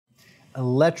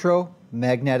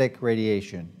Electromagnetic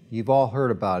radiation. You've all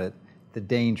heard about it, the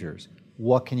dangers.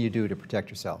 What can you do to protect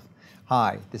yourself?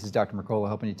 Hi, this is Dr. Mercola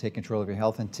helping you take control of your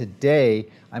health, and today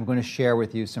I'm going to share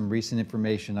with you some recent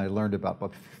information I learned about.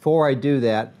 But before I do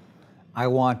that, I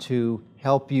want to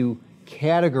help you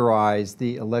categorize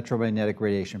the electromagnetic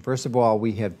radiation. First of all,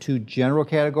 we have two general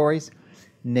categories,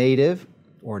 native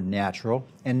or natural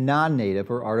and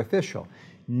non-native or artificial.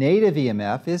 Native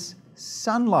EMF is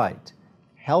sunlight,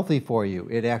 healthy for you.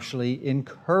 It actually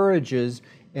encourages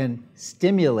and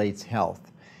stimulates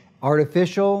health.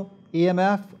 Artificial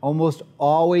EMF almost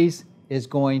always is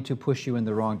going to push you in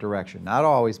the wrong direction. Not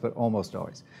always, but almost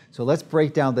always. So let's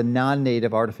break down the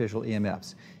non-native artificial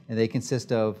EMFs. And they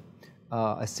consist of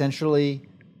essentially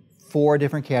four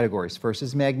different categories. First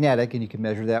is magnetic, and you can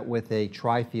measure that with a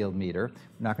tri-field meter.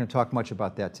 We're not going to talk much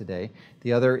about that today.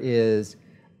 The other is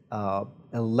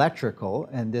electrical,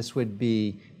 and this would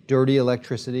be dirty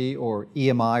electricity or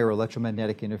EMI or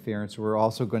electromagnetic interference. We're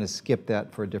also going to skip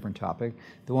that for a different topic.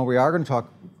 The one we are going to talk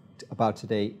about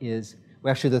today is,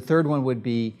 well, actually the third one would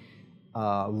be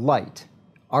light.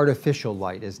 Artificial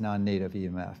light is non-native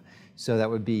EMF. So that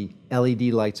would be LED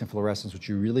lights and fluorescents, which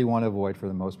you really want to avoid for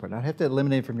the most part. Not have to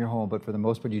eliminate from your home, but for the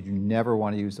most part, you do never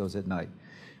want to use those at night.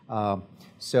 And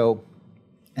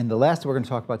the last we're going to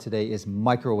talk about today is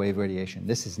microwave radiation.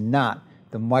 This is not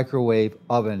the microwave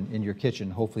oven in your kitchen.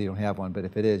 Hopefully you don't have one, but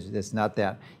if it is, it's not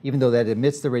that. Even though that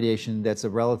emits the radiation, that's a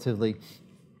relatively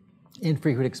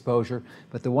infrequent exposure,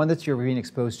 but the one that you're being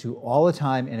exposed to all the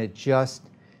time, and it just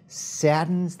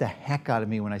saddens the heck out of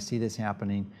me when I see this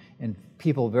happening, and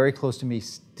people very close to me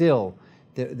still,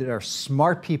 that are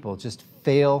smart people, just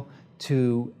fail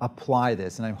to apply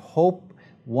this. And I hope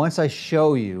once I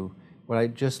show you what I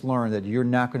just learned, that you're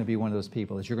not going to be one of those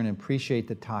people, that you're going to appreciate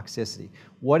the toxicity.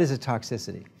 What is a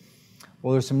toxicity?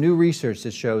 Well, there's some new research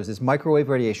that shows this microwave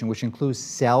radiation, which includes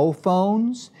cell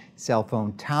phones, cell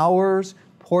phone towers,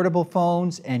 portable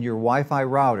phones, and your Wi-Fi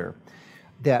router,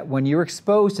 that when you're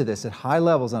exposed to this at high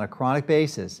levels on a chronic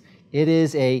basis, it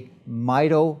is a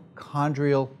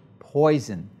mitochondrial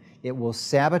poison. It will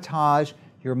sabotage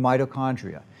your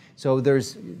mitochondria. So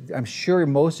I'm sure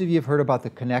most of you have heard about the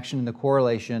connection and the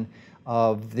correlation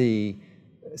of the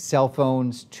cell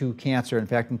phones to cancer. In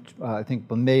fact, I think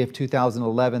in May of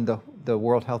 2011, the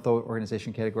World Health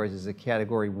Organization categorizes as a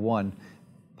category 1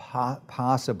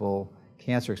 possible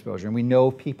cancer exposure. And we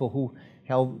know people who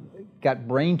got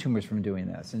brain tumors from doing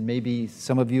this, and maybe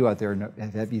some of you out there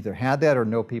have either had that or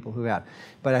know people who have.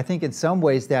 But I think in some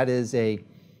ways that is a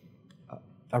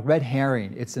red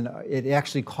herring. It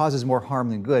actually causes more harm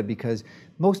than good, because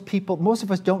most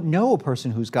of us don't know a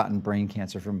person who's gotten brain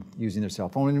cancer from using their cell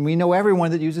phone, and we know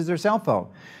everyone that uses their cell phone.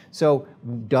 So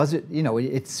does it,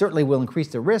 it certainly will increase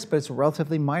the risk, but it's a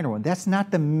relatively minor one. That's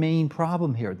not the main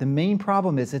problem here. The main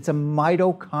problem is it's a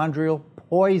mitochondrial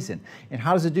poison. And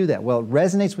how does it do that? Well, it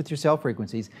resonates with your cell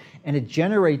frequencies, and it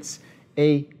generates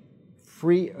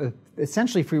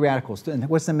essentially free radicals. And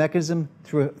what's the mechanism?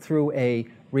 Through a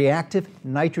reactive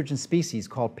nitrogen species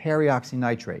called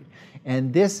peroxynitrate.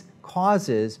 And this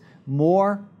causes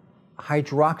more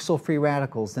hydroxyl free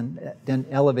radicals than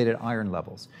elevated iron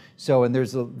levels. So, and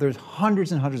there's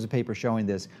hundreds and hundreds of papers showing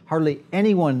this. Hardly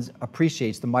anyone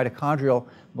appreciates the mitochondrial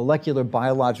molecular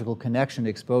biological connection to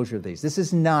exposure of these. This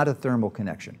is not a thermal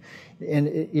connection.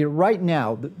 And right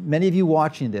now, many of you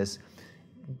watching this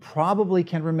probably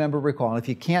can recall, and if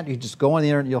you can't, you just go on the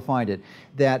internet and you'll find it,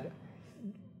 that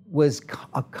was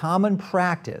a common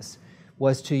practice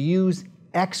was to use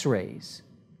x-rays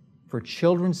for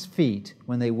children's feet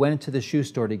when they went to the shoe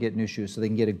store to get new shoes so they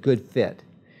can get a good fit.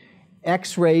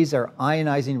 X-rays are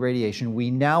ionizing radiation. We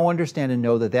now understand and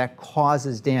know that that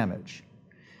causes damage.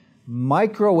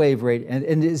 Microwave radiation,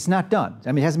 and it's not done.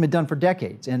 I mean, it hasn't been done for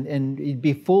decades, and you'd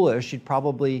be foolish. You'd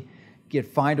probably get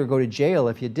fined or go to jail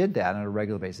if you did that on a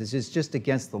regular basis. It's just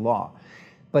against the law.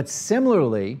 But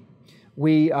similarly,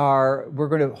 we're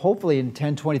going to, hopefully in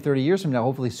 10, 20, 30 years from now,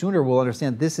 hopefully sooner, we'll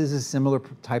understand this is a similar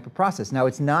type of process. Now,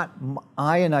 it's not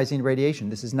ionizing radiation.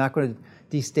 This is not going to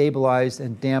destabilize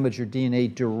and damage your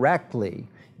DNA directly.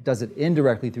 It does it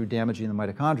indirectly through damaging the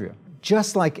mitochondria.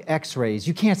 Just like X-rays,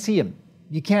 you can't see them.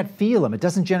 You can't feel them. It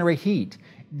doesn't generate heat.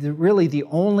 Really, the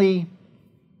only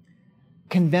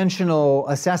conventional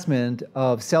assessment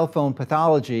of cell phone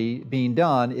pathology being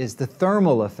done is the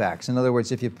thermal effects. In other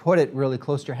words, if you put it really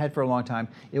close to your head for a long time,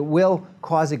 it will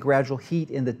cause a gradual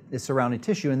heat in the surrounding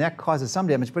tissue, and that causes some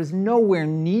damage, but it's nowhere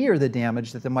near the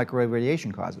damage that the microwave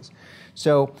radiation causes.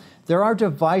 So there are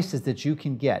devices that you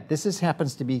can get. This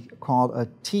happens to be called a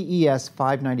TES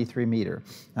 593 meter.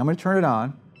 I'm going to turn it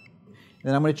on,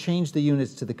 Then I'm going to change the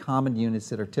units to the common units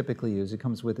that are typically used. It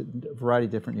comes with a variety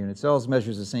of different units. It always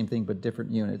measures the same thing, but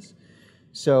different units.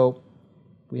 So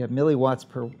we have milliwatts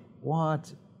per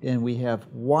watt, and we have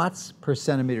watts per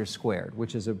centimeter squared,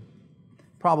 which is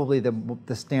probably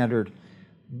the standard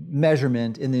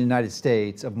measurement in the United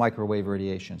States of microwave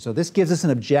radiation. So this gives us an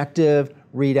objective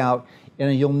readout,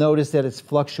 and you'll notice that it's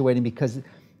fluctuating because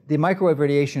the microwave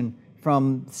radiation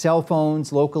from cell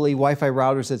phones locally, Wi-Fi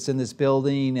routers that's in this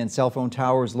building, and cell phone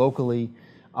towers locally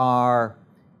are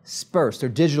dispersed. They're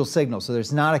digital signals, so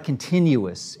there's not a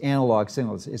continuous analog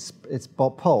signal. It's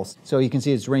pulsed. So you can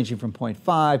see it's ranging from 0.5,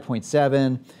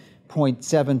 0.7,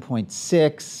 0.7,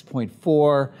 0.6,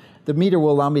 0.4. The meter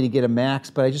will allow me to get a max,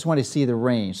 but I just want to see the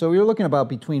range. So you're looking about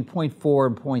between 0.4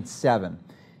 and 0.7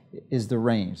 is the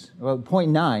range. Well,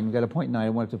 0.9, we've got a 0.9, I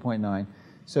went up to 0.9.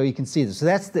 So you can see this. So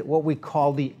that's what we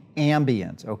call the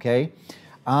ambient, okay?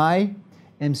 I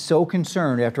am so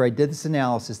concerned after I did this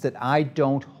analysis that I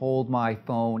don't hold my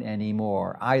phone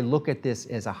anymore. I look at this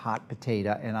as a hot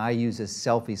potato, and I use a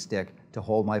selfie stick to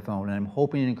hold my phone, and I'm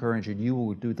hoping and encouraging you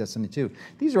will do this too.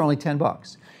 These are only 10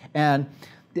 bucks. And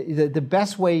the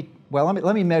best way, well,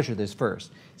 let me measure this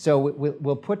first. So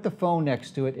we'll put the phone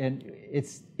next to it, and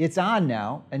it's on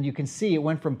now, and you can see it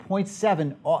went from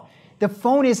 0.7. The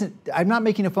phone isn't, I'm not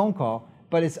making a phone call,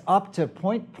 but it's up to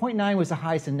 0.9 was the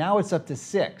highest, and now it's up to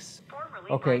 6.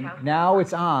 Okay, now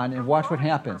it's on, and watch what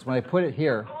happens when I put it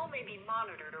here.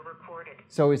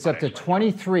 So it's up to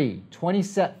 23,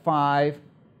 20.5.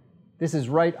 This is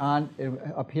right on,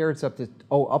 up here it's up to,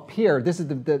 oh, up here, this is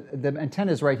the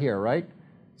antenna is right here, right?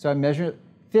 So I measure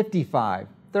 55,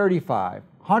 35,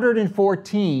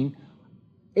 114,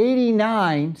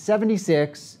 89,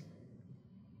 76,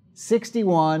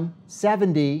 61,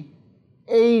 70,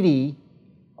 80.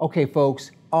 Okay,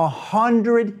 folks,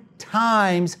 100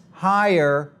 times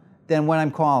higher than when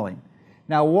I'm calling.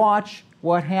 Now watch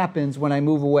what happens when I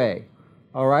move away.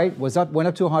 All right, went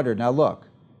up to 100. Now look,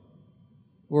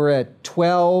 we're at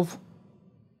 12,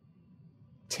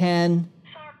 10,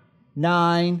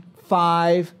 9,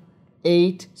 5,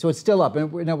 8. So it's still up.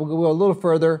 And now we'll go a little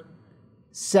further.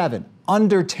 7,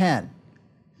 under 10.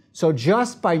 So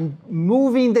just by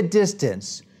moving the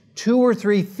distance 2 or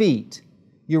 3 feet,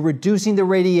 you're reducing the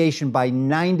radiation by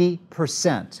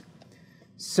 90%.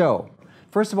 So,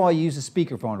 first of all, you use a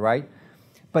speakerphone, right?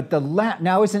 But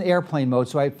now it's in airplane mode,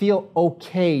 so I feel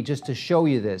okay just to show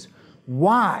you this.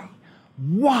 Why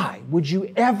would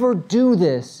you ever do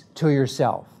this to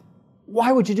yourself?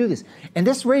 Why would you do this? And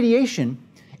this radiation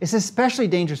is especially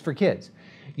dangerous for kids.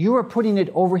 You are putting it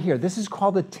over here. This is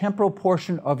called the temporal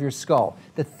portion of your skull,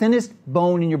 the thinnest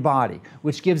bone in your body,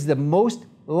 which gives the most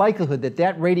likelihood that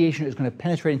that radiation is going to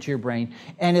penetrate into your brain.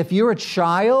 And if you're a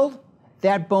child,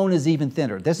 that bone is even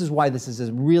thinner. This is why this is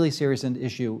a really serious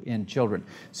issue in children.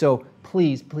 So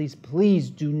please, please, please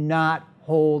do not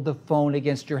hold the phone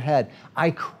against your head.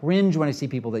 I cringe when I see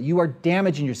people that you are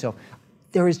damaging yourself.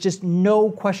 There is just no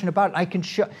question about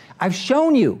it. I've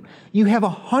shown you. You have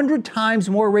 100 times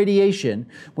more radiation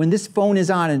when this phone is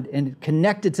on and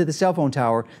connected to the cell phone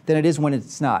tower than it is when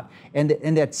it's not. And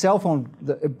that cell phone,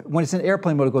 when it's in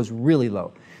airplane mode, it goes really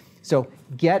low. So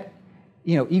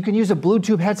you can use a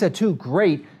Bluetooth headset too,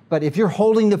 great. But if you're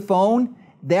holding the phone,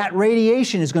 that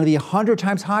radiation is going to be 100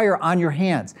 times higher on your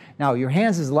hands. Now, your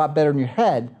hands is a lot better than your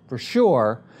head, for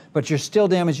sure, but you're still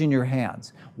damaging your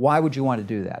hands. Why would you want to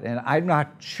do that? And I'm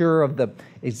not sure of the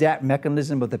exact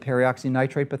mechanism of the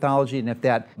peroxynitrite pathology and if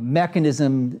that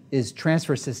mechanism is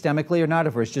transferred systemically or not,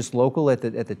 if it's just local at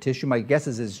the tissue. My guess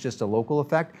is it's just a local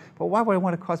effect, but why would I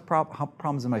want to cause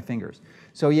problems in my fingers?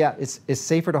 So yeah, it's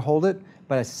safer to hold it,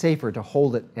 but it's safer to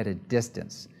hold it at a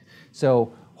distance.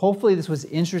 So hopefully this was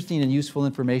interesting and useful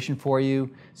information for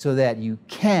you so that you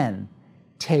can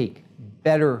take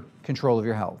better control of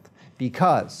your health,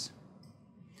 because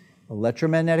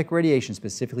electromagnetic radiation,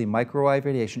 specifically microwave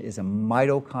radiation, is a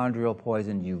mitochondrial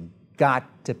poison. You've got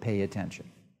to pay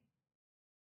attention.